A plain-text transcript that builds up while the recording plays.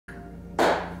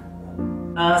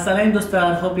Salam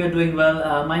Dostar, hope you're doing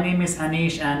well. My name is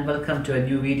Aneesh and welcome to a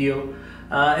new video.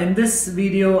 In this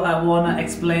video I want to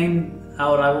explain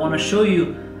or I want to show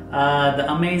you the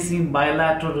amazing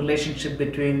bilateral relationship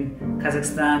between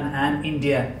Kazakhstan and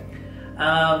India.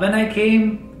 When I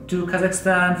came to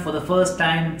Kazakhstan for the first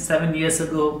time 7 years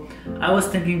ago, I was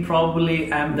thinking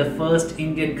probably I'm the first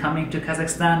Indian coming to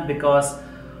Kazakhstan because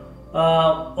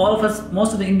all of us,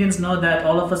 most of the Indians know that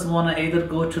all of us want to either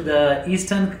go to the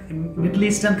Middle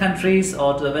Eastern countries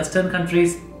or to the Western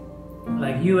countries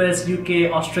like US,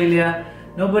 UK, Australia.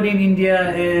 Nobody in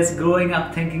India is growing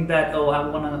up thinking that, oh, I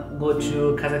want to go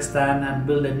to Kazakhstan and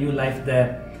build a new life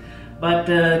there. But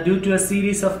due to a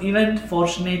series of events,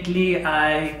 fortunately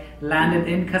I landed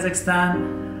in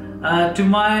Kazakhstan. To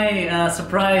my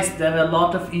surprise, there were a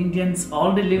lot of Indians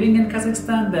already living in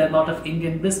Kazakhstan. There are a lot of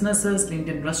Indian businesses,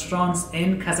 Indian restaurants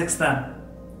in Kazakhstan.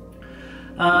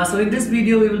 So in this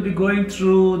video, we will be going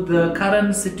through the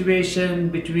current situation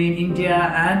between India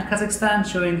and Kazakhstan,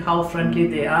 showing how friendly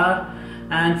they are.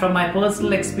 And from my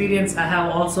personal experience, I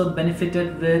have also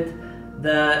benefited with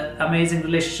the amazing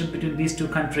relationship between these two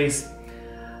countries.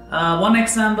 One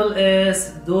example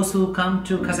is those who come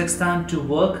to Kazakhstan to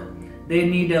work. They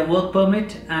need a work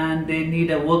permit and they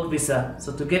need a work visa.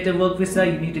 So to get a work visa,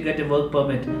 you need to get a work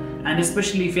permit. And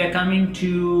especially if you are coming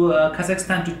to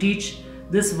Kazakhstan to teach,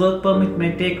 this work permit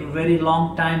may take a very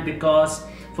long time because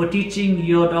for teaching,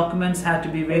 your documents have to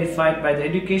be verified by the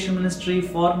Education Ministry,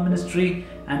 Foreign Ministry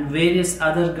and various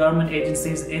other government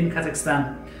agencies in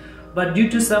Kazakhstan. But due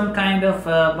to some kind of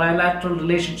bilateral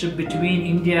relationship between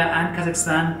India and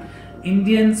Kazakhstan,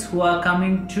 Indians who are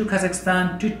coming to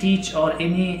Kazakhstan to teach or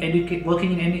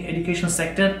working in any educational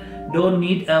sector don't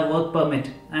need a work permit,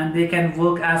 and they can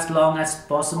work as long as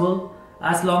possible,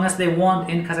 as long as they want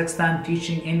in Kazakhstan,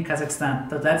 teaching in Kazakhstan.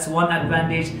 So that's one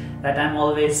advantage that I'm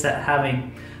always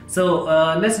having. So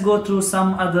let's go through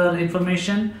some other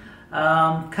information.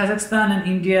 Kazakhstan and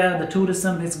India, the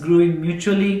tourism is growing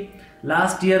mutually.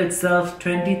 Last year itself,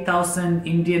 20,000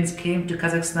 Indians came to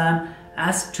Kazakhstan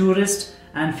as tourists,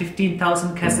 and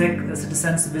 15,000 Kazakh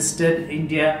citizens visited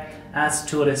India as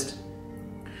tourists.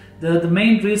 The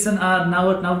main reason are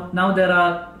now there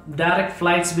are direct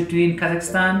flights between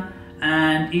Kazakhstan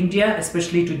and India,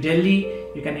 especially to Delhi.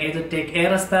 You can either take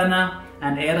Air Astana,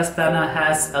 and Air Astana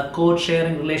has a code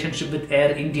sharing relationship with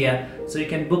Air India. So you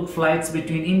can book flights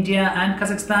between India and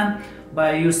Kazakhstan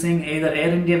by using either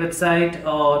Air India website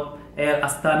or Air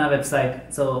Astana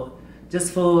website. So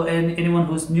just for anyone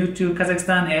who's new to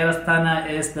Kazakhstan, Air Astana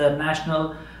is the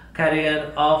national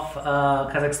carrier of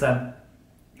Kazakhstan.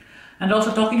 And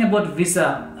also talking about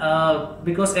visa,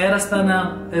 because Air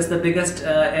Astana is the biggest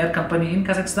air company in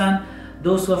Kazakhstan,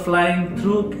 those who are flying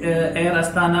through Air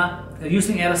Astana,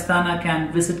 using Air Astana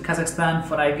can visit Kazakhstan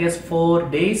for I guess 4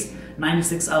 days,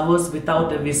 96 hours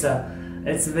without a visa.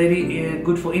 It's very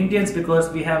good for Indians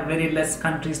because we have very less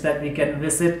countries that we can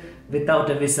visit without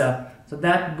a visa. So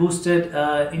that boosted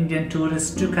Indian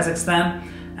tourists to Kazakhstan,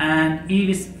 and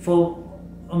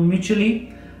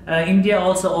mutually India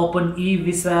also opened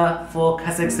e-visa for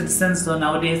Kazakh citizens. So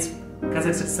nowadays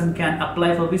Kazakh citizen can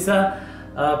apply for visa,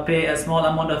 pay a small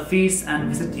amount of fees and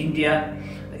visit India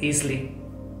easily.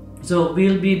 So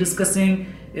we'll be discussing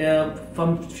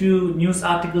from few news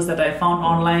articles that I found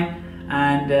online,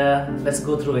 and let's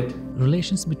go through it.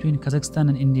 Relations between Kazakhstan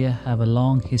and India have a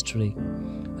long history.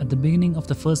 At the beginning of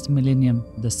the first millennium,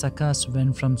 the Sakas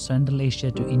went from Central Asia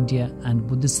to India, and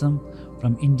Buddhism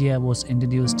from India was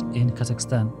introduced in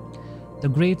Kazakhstan. The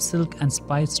Great Silk and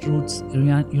Spice routes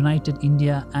united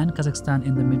India and Kazakhstan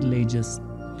in the Middle Ages.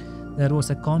 There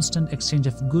was a constant exchange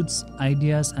of goods,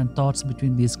 ideas and thoughts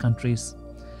between these countries.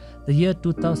 The year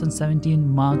 2017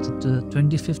 marked the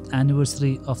 25th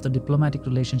anniversary of the diplomatic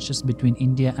relationships between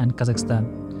India and Kazakhstan.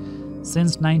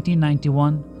 Since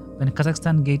 1991, when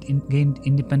Kazakhstan gained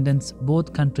independence,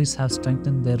 both countries have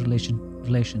strengthened their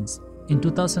relations. In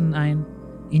 2009,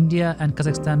 India and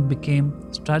Kazakhstan became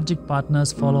strategic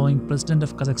partners following President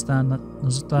of Kazakhstan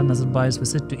Nursultan Nazarbayev's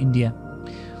visit to India.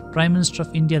 Prime Minister of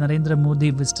India Narendra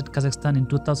Modi visited Kazakhstan in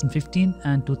 2015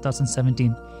 and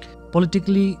 2017.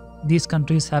 Politically, these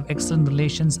countries have excellent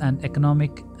relations and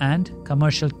economic and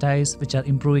commercial ties which are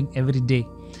improving every day.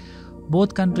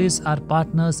 Both countries are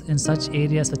partners in such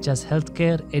areas such as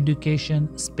healthcare,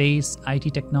 education, space,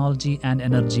 IT technology and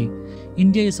energy.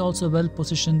 India is also well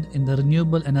positioned in the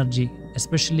renewable energy,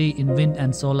 especially in wind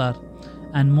and solar,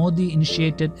 and Modi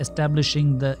initiated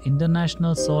establishing the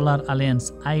International Solar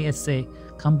Alliance (ISA),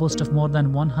 composed of more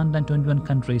than 121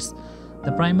 countries.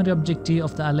 The primary objective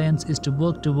of the alliance is to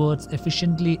work towards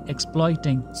efficiently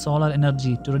exploiting solar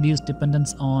energy to reduce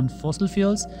dependence on fossil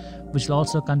fuels, which will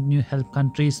also continue to help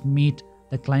countries meet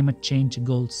the climate change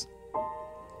goals.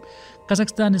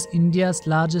 Kazakhstan is India's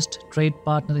largest trade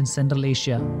partner in Central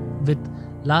Asia, with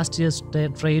last year's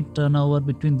trade turnover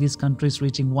between these countries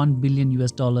reaching $1 billion.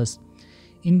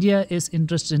 India is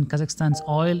interested in Kazakhstan's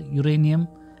oil, uranium,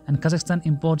 and Kazakhstan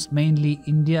imports mainly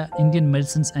Indian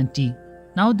medicines and tea.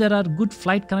 Now there are good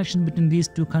flight connections between these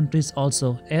two countries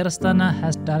also. Air Astana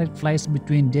has direct flights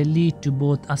between Delhi to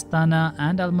both Astana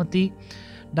and Almaty.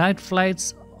 Direct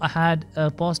flights had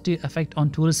a positive effect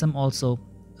on tourism also.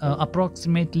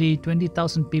 Approximately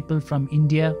 20,000 people from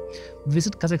India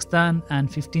visit Kazakhstan and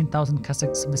 15,000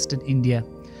 Kazakhs visited India.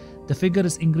 The figure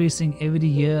is increasing every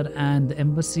year and the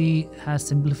embassy has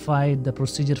simplified the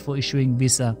procedure for issuing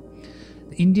visa.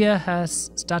 India has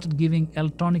started giving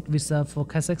electronic visa for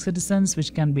Kazakh citizens,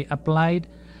 which can be applied,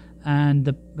 and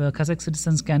the Kazakh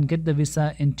citizens can get the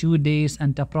visa in 2 days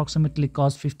and approximately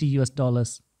cost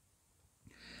 $50.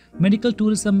 Medical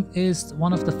tourism is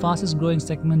one of the fastest growing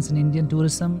segments in Indian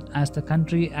tourism, as the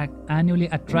country annually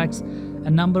attracts a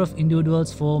number of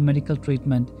individuals for medical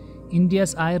treatment.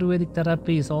 India's Ayurvedic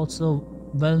therapy is also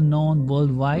well known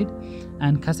worldwide,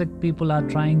 and Kazakh people are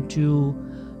trying to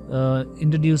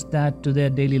introduce that to their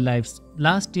daily lives.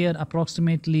 Last year,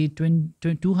 approximately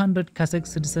 200 Kazakh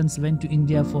citizens went to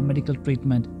India for medical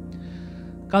treatment.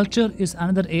 Culture is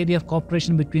another area of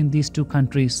cooperation between these two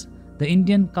countries. The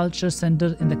Indian Culture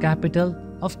Center in the capital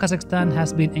of Kazakhstan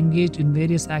has been engaged in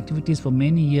various activities for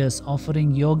many years,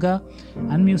 offering yoga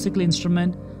and musical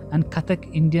instrument and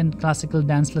Kathak Indian classical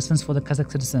dance lessons for the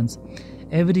Kazakh citizens.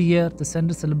 Every year, the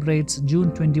center celebrates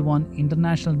June 21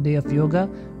 International Day of Yoga,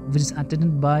 which is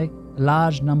attended by a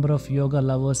large number of yoga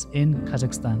lovers in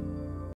Kazakhstan.